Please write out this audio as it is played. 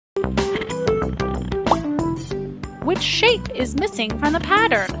Which shape is missing from the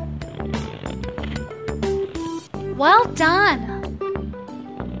pattern? Well done!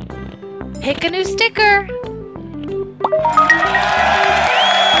 Pick a new sticker. Which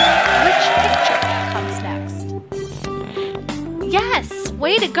picture comes next? Yes,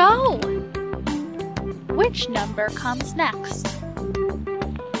 way to go! Which number comes next?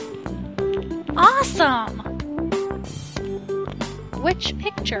 Awesome! Which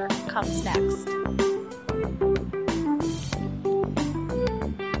picture comes next?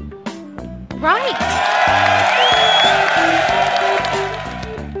 Right!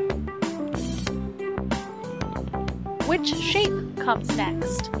 Which shape comes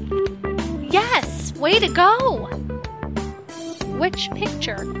next? Yes! Way to go! Which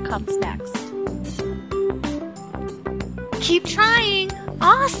picture comes next? Keep trying!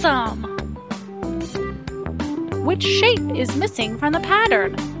 Awesome! Which shape is missing from the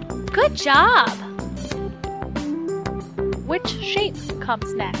pattern? Good job! Which shape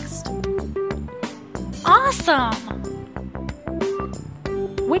comes next? Awesome!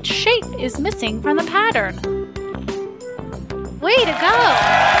 Which shape is missing from the pattern? Way to go!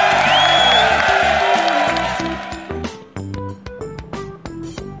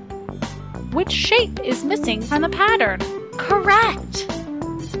 Which shape is missing from the pattern? Correct!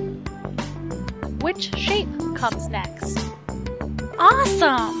 Which shape comes next?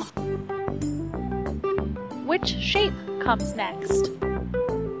 Awesome! Which shape comes next?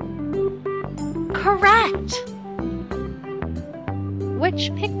 Correct!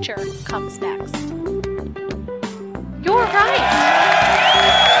 Which picture comes next? You're right!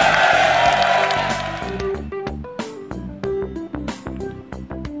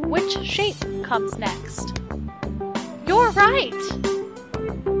 Which shape comes next? You're right!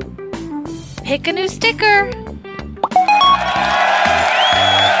 Pick a new sticker.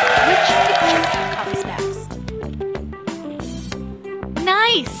 Which picture comes next?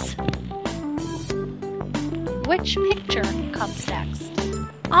 Nice! Which picture comes next?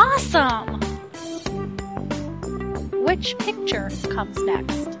 Awesome! Which picture comes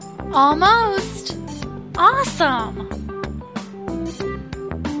next? Almost! Awesome!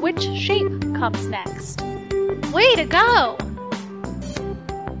 Which shape comes next? Way to go!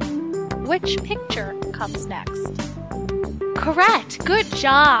 Which picture comes next? Correct! Good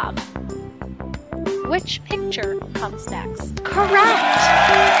job! Which picture comes next? Correct!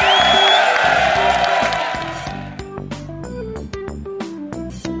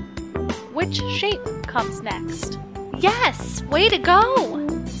 Which shape comes next? Yes! Way to go!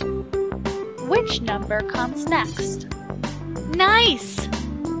 Which number comes next? Nice!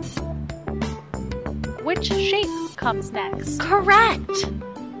 Which shape comes next? Correct!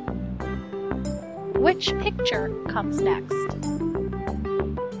 Which picture comes next?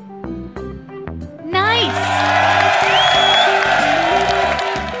 Nice!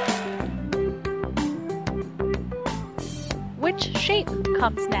 Which shape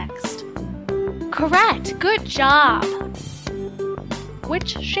comes next? Correct! Good job!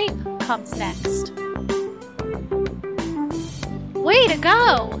 Which shape comes next? Way to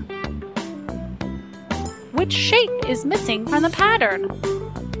go! Which shape is missing from the pattern?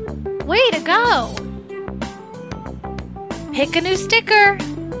 Way to go! Pick a new sticker.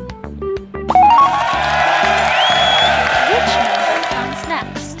 Which number comes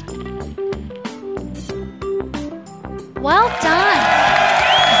next? Well done!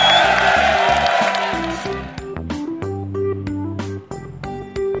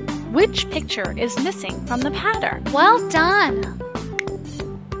 Which picture is missing from the pattern? Well done!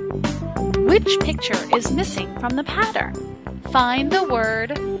 Which picture is missing from the pattern? Find the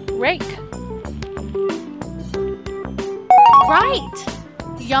word rake. Right!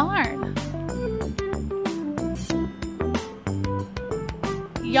 Yarn.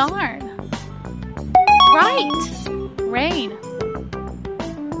 Yarn. Right! Rain.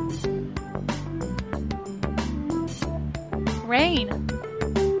 Rain.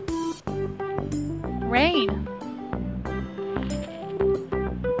 Rain.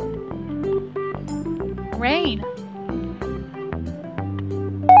 Rain.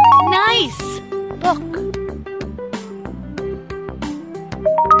 Nice! Book.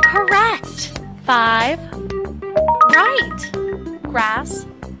 Correct! 5. Right! Grass.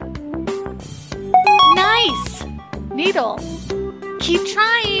 Nice! Needle. Keep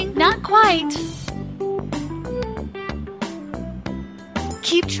trying. Not quite.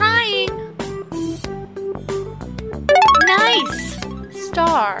 Keep trying. Nice!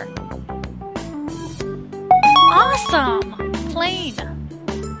 Star. Awesome! Plane.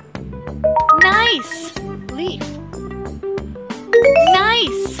 Nice! Leaf.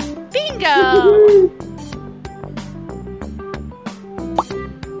 Nice! Bingo!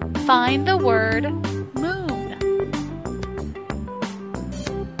 Find the word moon.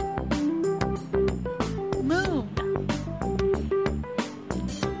 Moon.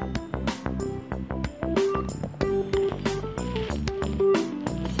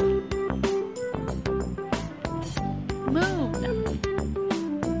 Moon.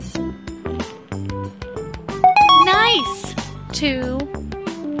 Nice. 2.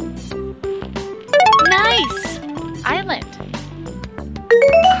 Nice. Island.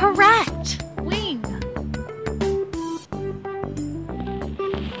 Correct. Wing.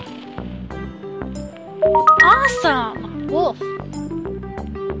 Awesome. Wolf.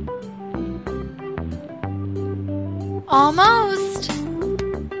 Almost.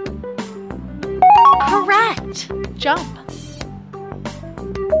 Correct. Jump.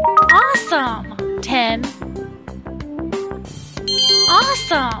 Awesome. 10.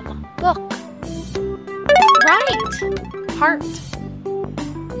 Awesome. Book. Right. Heart.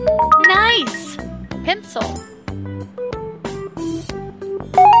 Nice. Pencil.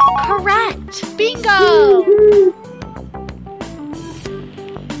 Correct. Bingo.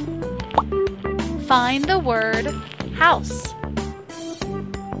 Find the word house.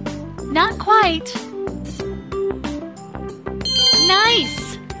 Not quite.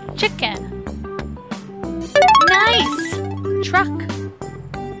 Nice. Chicken. Nice. Truck.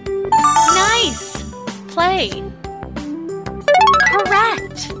 Nice. Play.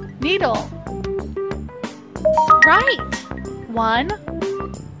 Correct. Needle. Right. 1.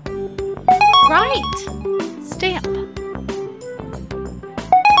 Right. Stamp.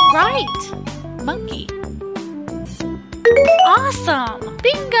 Right. Monkey. Awesome.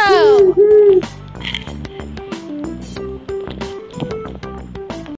 Bingo.